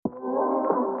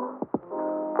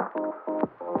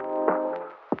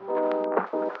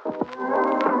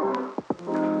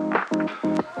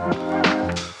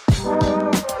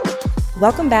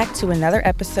Welcome back to another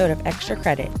episode of Extra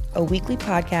Credit, a weekly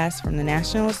podcast from the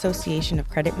National Association of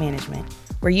Credit Management,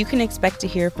 where you can expect to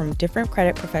hear from different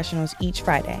credit professionals each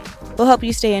Friday. We'll help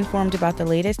you stay informed about the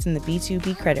latest in the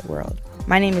B2B credit world.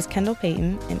 My name is Kendall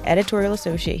Payton, an editorial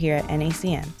associate here at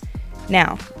NACM.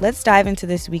 Now, let's dive into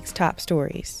this week's top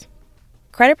stories.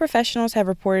 Credit professionals have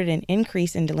reported an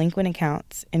increase in delinquent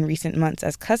accounts in recent months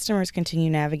as customers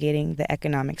continue navigating the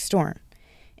economic storm.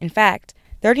 In fact,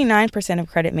 39% of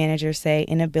credit managers say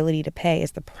inability to pay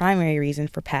is the primary reason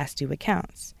for past due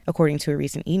accounts, according to a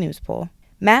recent eNews poll.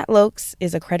 Matt Lokes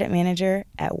is a credit manager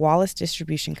at Wallace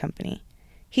Distribution Company.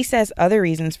 He says other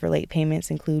reasons for late payments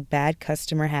include bad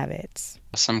customer habits.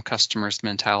 Some customers'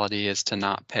 mentality is to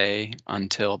not pay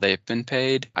until they've been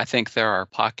paid. I think there are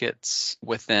pockets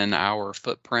within our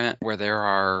footprint where there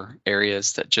are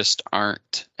areas that just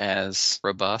aren't as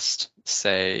robust,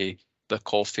 say the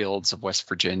coal fields of West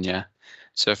Virginia.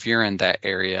 So if you're in that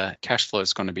area, cash flow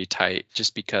is going to be tight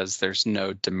just because there's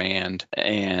no demand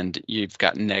and you've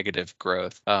got negative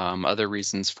growth. Other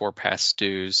reasons for past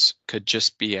dues could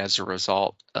just be as a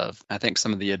result of, I think,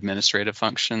 some of the administrative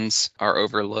functions are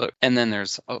overlooked. And then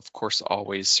there's, of course,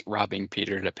 always robbing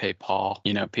Peter to pay Paul.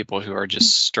 You know, people who are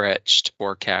just stretched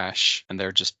for cash and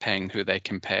they're just paying who they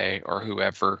can pay or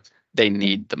whoever they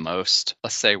need the most.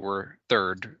 Let's say we're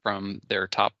third from their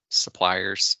top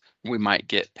suppliers. We might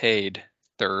get paid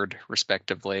third,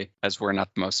 respectively, as we're not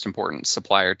the most important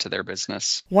supplier to their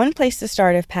business. One place to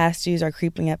start if past dues are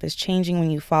creeping up is changing when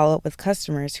you follow up with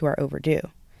customers who are overdue.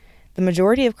 The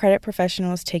majority of credit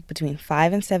professionals take between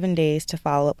 5 and 7 days to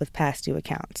follow up with past due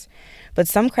accounts, but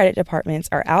some credit departments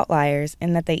are outliers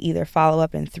in that they either follow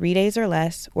up in 3 days or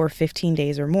less or 15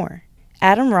 days or more.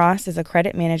 Adam Ross is a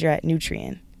credit manager at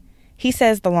Nutrien. He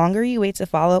says the longer you wait to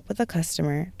follow up with a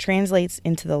customer translates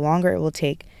into the longer it will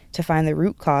take to find the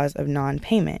root cause of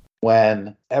non-payment.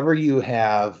 Whenever you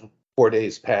have 4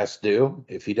 days past due,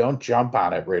 if you don't jump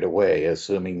on it right away,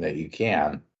 assuming that you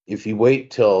can, if you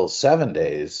wait till 7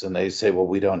 days and they say, well,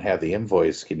 we don't have the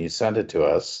invoice, can you send it to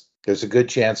us? There's a good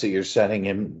chance that you're sending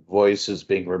invoices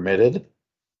being remitted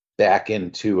back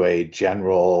into a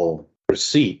general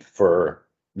receipt for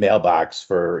mailbox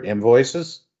for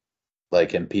invoices,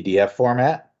 like in PDF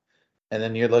format. And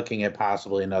then you're looking at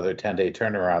possibly another 10-day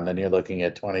turnaround. Then you're looking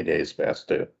at 20 days past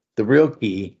due. The real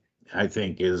key, I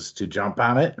think, is to jump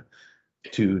on it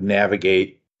to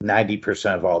navigate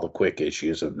 90% of all the quick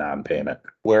issues of non-payment.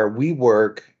 Where we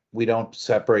work, we don't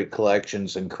separate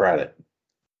collections and credit.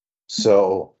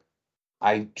 So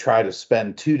I try to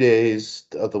spend 2 days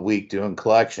of the week doing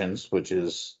collections, which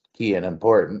is key and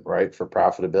important, right, for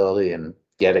profitability and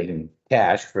getting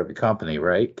cash for the company,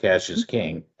 right? Cash is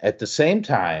king. At the same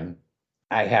time,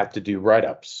 I have to do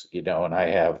write-ups, and I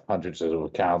have hundreds of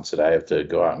accounts that I have to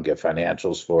go out and get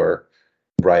financials for,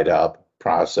 write up,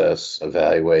 process,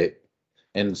 evaluate.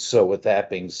 And so with that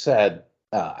being said,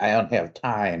 I don't have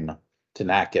time to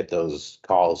not get those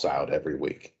calls out every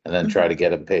week and then try to get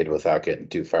them paid without getting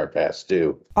too far past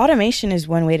due. Automation is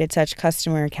one way to touch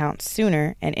customer accounts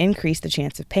sooner and increase the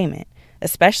chance of payment,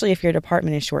 especially if your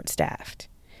department is short-staffed.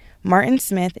 Martin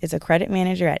Smith is a credit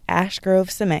manager at Ash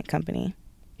Grove Cement Company.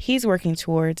 He's working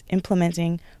towards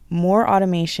implementing more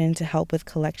automation to help with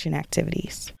collection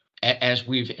activities. As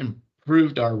we've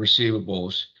improved our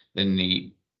receivables, then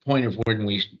the point of when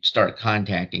we start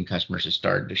contacting customers has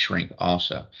started to shrink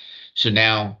also. So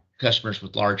now customers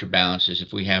with larger balances,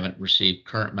 if we haven't received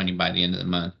current money by the end of the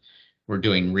month, we're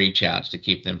doing reach outs to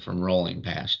keep them from rolling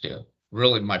past due.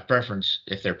 Really, my preference,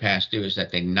 if they're past due, is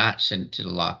that they not send it to the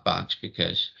lockbox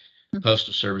because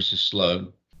Postal Service is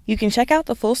slow. You can check out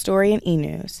the full story in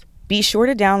eNews. Be sure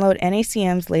to download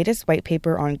NACM's latest white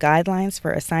paper on guidelines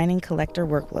for assigning collector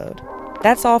workload.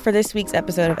 That's all for this week's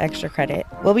episode of Extra Credit.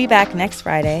 We'll be back next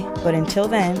Friday, but until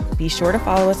then, be sure to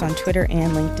follow us on Twitter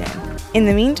and LinkedIn. In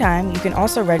the meantime, you can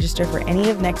also register for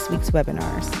any of next week's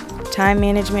webinars. Time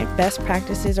management best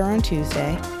practices are on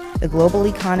Tuesday, the global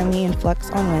economy in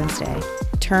flux on Wednesday,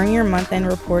 turn your month-end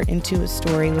report into a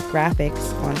story with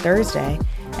graphics on Thursday,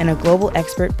 and a global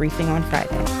expert briefing on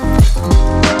Friday.